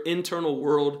you, your internal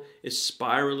world is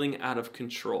spiraling out of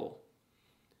control.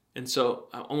 And so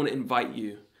I want to invite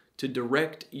you to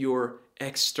direct your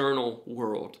external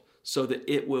world so that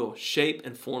it will shape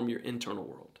and form your internal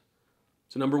world.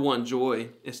 So number one, joy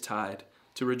is tied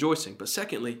to rejoicing. But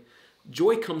secondly,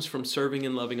 joy comes from serving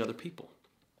and loving other people.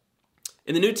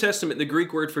 In the New Testament, the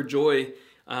Greek word for joy,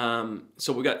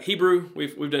 so we got Hebrew,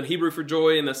 we've done Hebrew for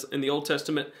joy, and that's in the Old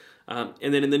Testament.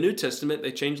 And then in the New Testament,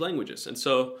 they changed languages. And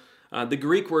so the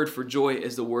Greek word for joy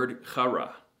is the word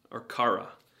chara, or kara.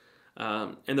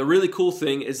 And the really cool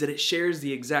thing is that it shares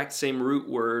the exact same root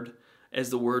word as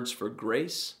the words for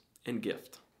grace and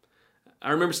gift.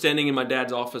 I remember standing in my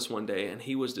dad's office one day, and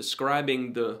he was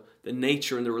describing the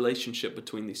nature and the relationship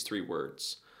between these three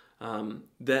words.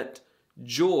 That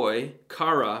joy,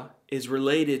 kara, is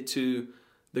related to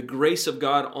the grace of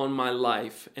God on my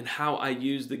life and how I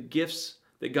use the gifts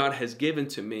that God has given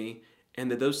to me,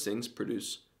 and that those things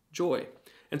produce joy.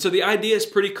 And so the idea is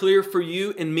pretty clear for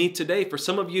you and me today. For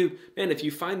some of you, man, if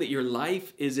you find that your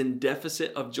life is in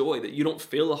deficit of joy, that you don't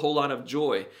feel a whole lot of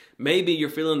joy, maybe you're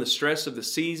feeling the stress of the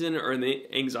season or the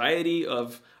anxiety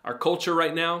of our culture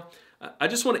right now, I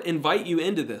just want to invite you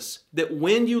into this, that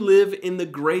when you live in the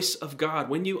grace of God,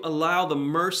 when you allow the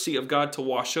mercy of God to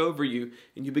wash over you,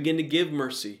 and you begin to give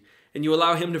mercy, and you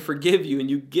allow Him to forgive you, and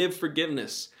you give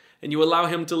forgiveness, and you allow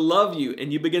Him to love you,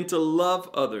 and you begin to love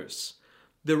others,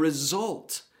 the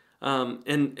result,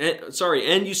 and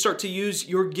you start to use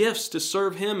your gifts to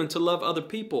serve Him and to love other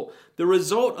people. The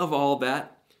result of all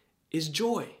that is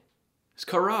joy. It's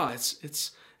kara.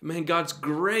 Man, God's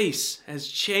grace has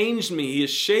changed me. He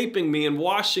is shaping me and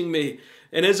washing me.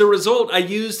 And as a result, I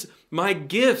use my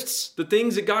gifts, the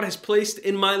things that God has placed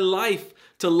in my life,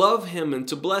 to love Him and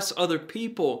to bless other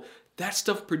people. That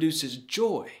stuff produces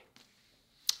joy.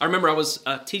 I remember I was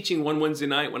teaching one Wednesday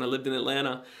night when I lived in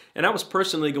Atlanta, and I was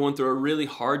personally going through a really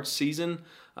hard season.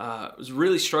 I was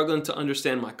really struggling to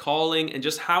understand my calling and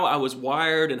just how I was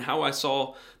wired and how I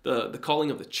saw the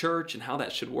calling of the church and how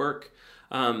that should work.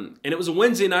 And it was a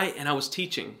Wednesday night, and I was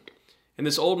teaching. And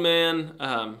this old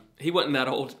man, he wasn't that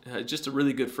old, just a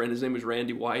really good friend. His name was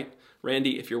Randy White.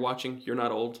 Randy, if you're watching, you're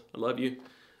not old. I love you.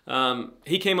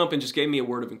 He came up and just gave me a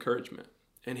word of encouragement.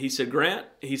 And he said, Grant,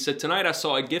 he said, tonight I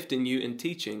saw a gift in you in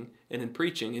teaching and in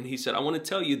preaching. And he said, I want to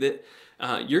tell you that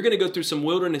you're going to go through some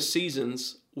wilderness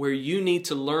seasons where you need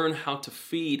to learn how to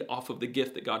feed off of the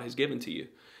gift that God has given to you.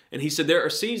 And he said, there are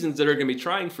seasons that are going to be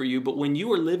trying for you, but when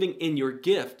you are living in your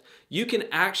gift, you can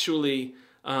actually,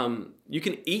 you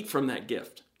can eat from that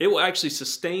gift. It will actually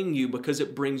sustain you because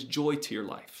it brings joy to your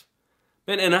life.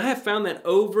 And I have found that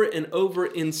over and over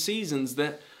in seasons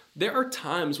that there are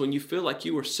times when you feel like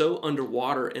you are so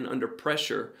underwater and under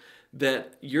pressure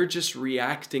that you're just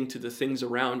reacting to the things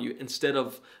around you instead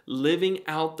of living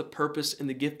out the purpose and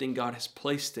the gifting God has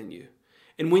placed in you.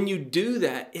 And when you do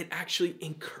that, it actually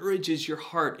encourages your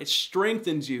heart. It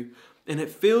strengthens you and it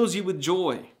fills you with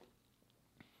joy.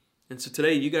 And so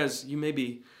today, you may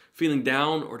be feeling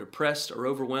down or depressed or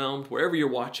overwhelmed, wherever you're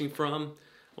watching from,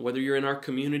 whether you're in our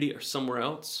community or somewhere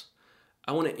else.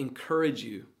 I want to encourage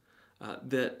you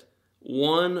that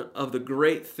one of the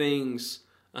great things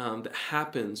that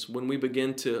happens when we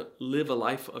begin to live a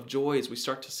life of joy is we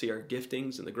start to see our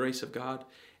giftings and the grace of God,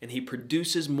 and He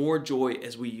produces more joy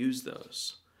as we use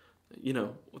those. You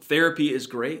know, therapy is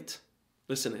great.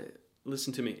 Listen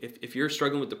to me. If you're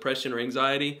struggling with depression or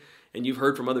anxiety and you've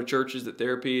heard from other churches that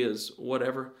therapy is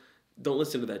whatever, don't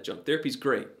listen to that junk. Therapy's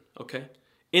great, okay?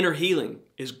 Inner healing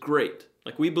is great.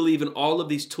 Like, we believe in all of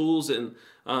these tools and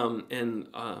an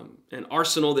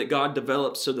arsenal that God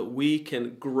develops so that we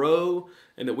can grow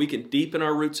and that we can deepen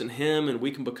our roots in Him and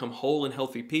we can become whole and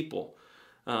healthy people.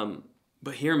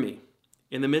 But hear me.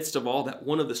 In the midst of all that,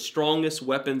 one of the strongest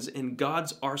weapons in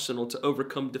God's arsenal to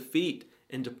overcome defeat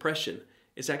and depression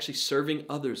is actually serving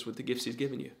others with the gifts He's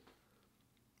given you.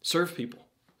 Serve people.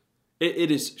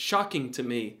 It is shocking to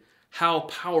me how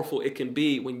powerful it can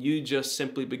be when you just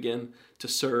simply begin to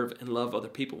serve and love other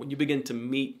people. When you begin to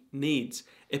meet needs,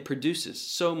 it produces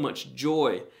so much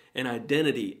joy and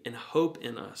identity and hope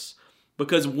in us.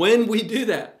 Because when we do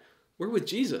that, we're with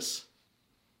Jesus.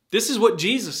 This is what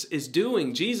Jesus is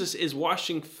doing. Jesus is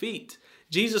washing feet.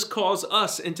 Jesus calls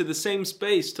us into the same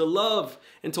space to love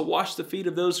and to wash the feet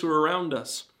of those who are around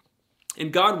us.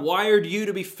 And God wired you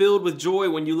to be filled with joy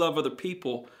when you love other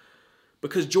people,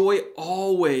 because joy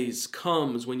always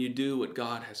comes when you do what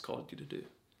God has called you to do.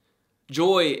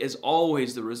 Joy is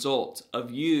always the result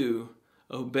of you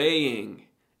obeying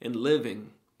and living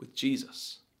with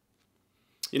Jesus.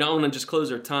 You know, I want to just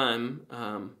close our time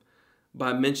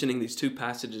by mentioning these two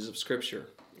passages of Scripture.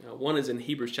 One is in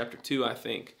Hebrews chapter 2, I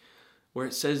think, where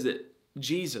it says that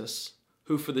Jesus,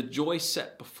 who for the joy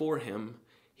set before Him,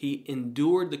 He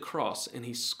endured the cross and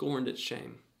He scorned its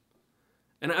shame.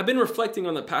 And I've been reflecting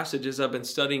on the passage as I've been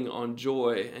studying on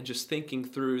joy and just thinking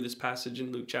through this passage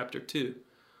in Luke chapter 2.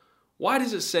 Why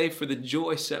does it say, for the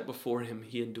joy set before Him,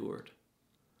 He endured?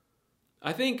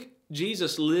 I think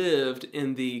Jesus lived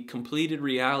in the completed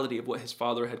reality of what His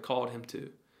Father had called Him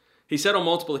to. He said on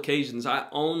multiple occasions, I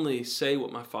only say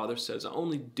what my Father says. I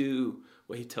only do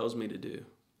what He tells me to do.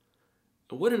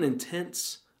 And what an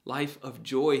intense life of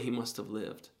joy He must have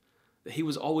lived, that He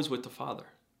was always with the Father.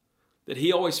 That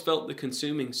He always felt the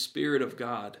consuming Spirit of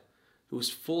God, who was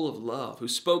full of love, who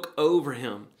spoke over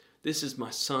Him, this is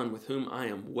my Son with whom I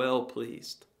am well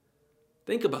pleased.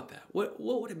 Think about that. What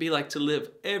would it be like to live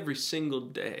every single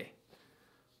day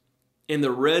in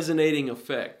the resonating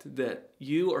effect that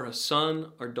you are a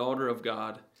son or daughter of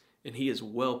God and He is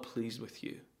well pleased with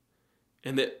you?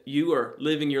 And that you are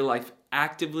living your life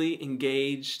actively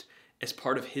engaged as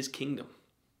part of His kingdom,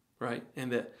 right?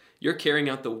 And that you're carrying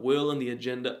out the will and the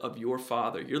agenda of your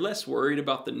Father. You're less worried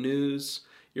about the news.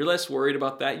 You're less worried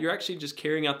about that. You're actually just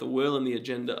carrying out the will and the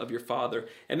agenda of your Father.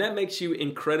 And that makes you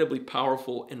incredibly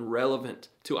powerful and relevant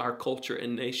to our culture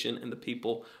and nation and the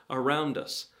people around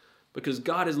us. Because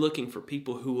God is looking for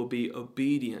people who will be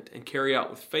obedient and carry out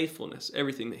with faithfulness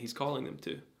everything that He's calling them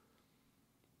to.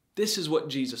 This is what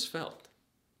Jesus felt,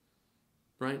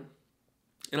 right?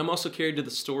 And I'm also carried to the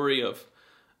story of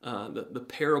the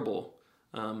parable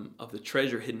of the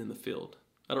treasure hidden in the field.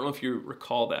 I don't know if you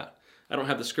recall that. I don't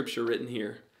have the scripture written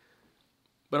here.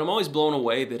 But I'm always blown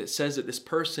away that it says that this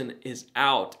person is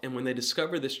out, and when they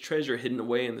discover this treasure hidden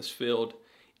away in this field,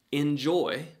 in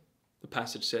joy, the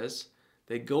passage says,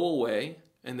 they go away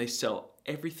and they sell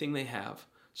everything they have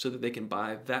so that they can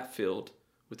buy that field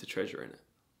with the treasure in it.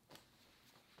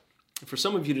 And for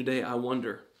some of you today, I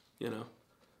wonder,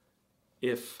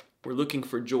 if we're looking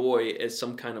for joy as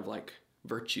some kind of like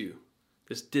virtue,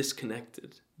 this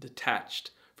disconnected,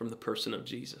 detached from the person of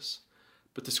Jesus.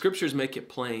 But the scriptures make it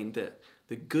plain that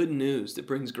the good news that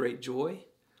brings great joy,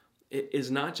 it is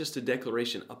not just a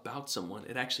declaration about someone,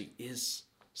 it actually is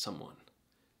someone.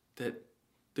 That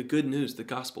the good news, the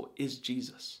gospel, is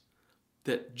Jesus.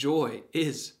 That joy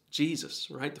is Jesus,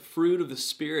 right? The fruit of the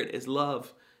Spirit is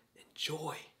love and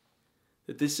joy.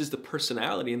 That this is the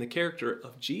personality and the character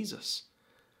of Jesus.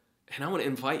 And I want to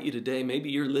invite you today, maybe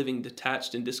you're living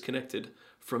detached and disconnected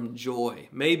from joy.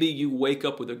 Maybe you wake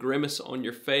up with a grimace on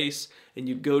your face and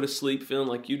you go to sleep feeling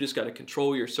like you just got to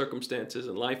control your circumstances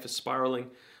and life is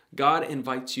spiraling. God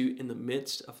invites you in the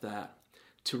midst of that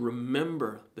to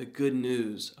remember the good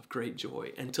news of great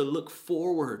joy and to look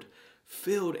forward,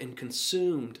 filled and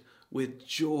consumed with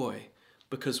joy,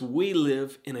 because we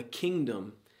live in a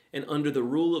kingdom and under the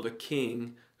rule of a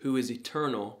king who is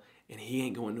eternal, and he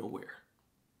ain't going nowhere.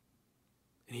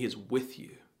 And he is with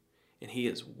you, and he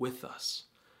is with us.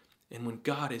 And when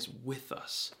God is with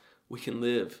us, we can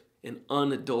live in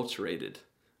unadulterated,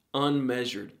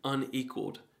 unmeasured,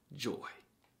 unequaled joy.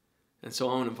 And so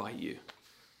I want to invite you.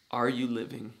 Are you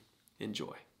living in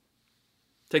joy?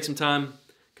 Take some time,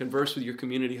 converse with your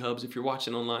community hubs. If you're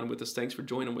watching online with us, thanks for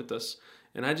joining with us.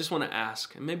 And I just want to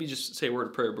ask, and maybe just say a word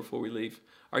of prayer before we leave.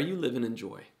 Are you living in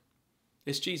joy?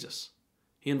 It's Jesus.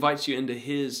 He invites you into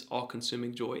his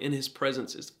all-consuming joy. In his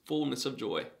presence is fullness of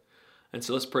joy. And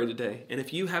so let's pray today. And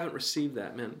if you haven't received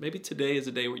that, man, maybe today is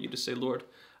a day where you just say, Lord,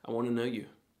 I want to know you.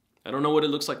 I don't know what it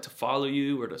looks like to follow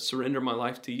you or to surrender my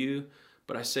life to you,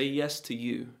 but I say yes to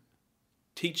you.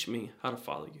 Teach me how to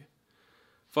follow you.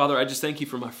 Father, I just thank you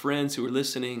for my friends who are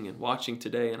listening and watching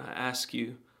today, and I ask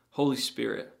you, Holy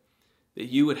Spirit, that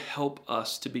you would help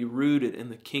us to be rooted in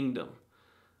the kingdom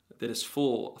that is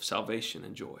full of salvation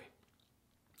and joy.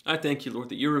 I thank you, Lord,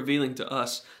 that you're revealing to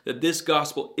us that this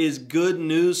gospel is good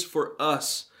news for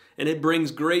us, and it brings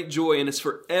great joy, and it's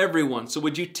for everyone. So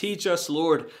would you teach us,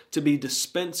 Lord, to be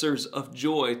dispensers of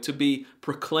joy, to be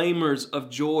proclaimers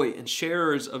of joy and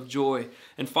sharers of joy.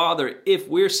 And Father, if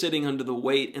we're sitting under the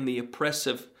weight and the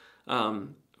oppressive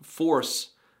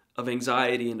force of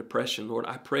anxiety and depression, Lord,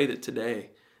 I pray that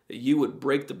today that you would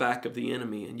break the back of the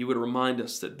enemy and you would remind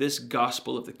us that this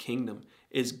gospel of the kingdom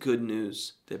is good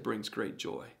news that brings great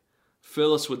joy.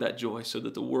 Fill us with that joy so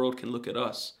that the world can look at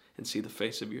us and see the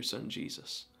face of your Son,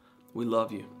 Jesus. We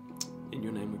love you. In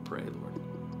your name we pray, Lord.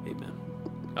 Amen.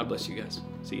 God bless you guys.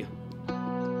 See ya.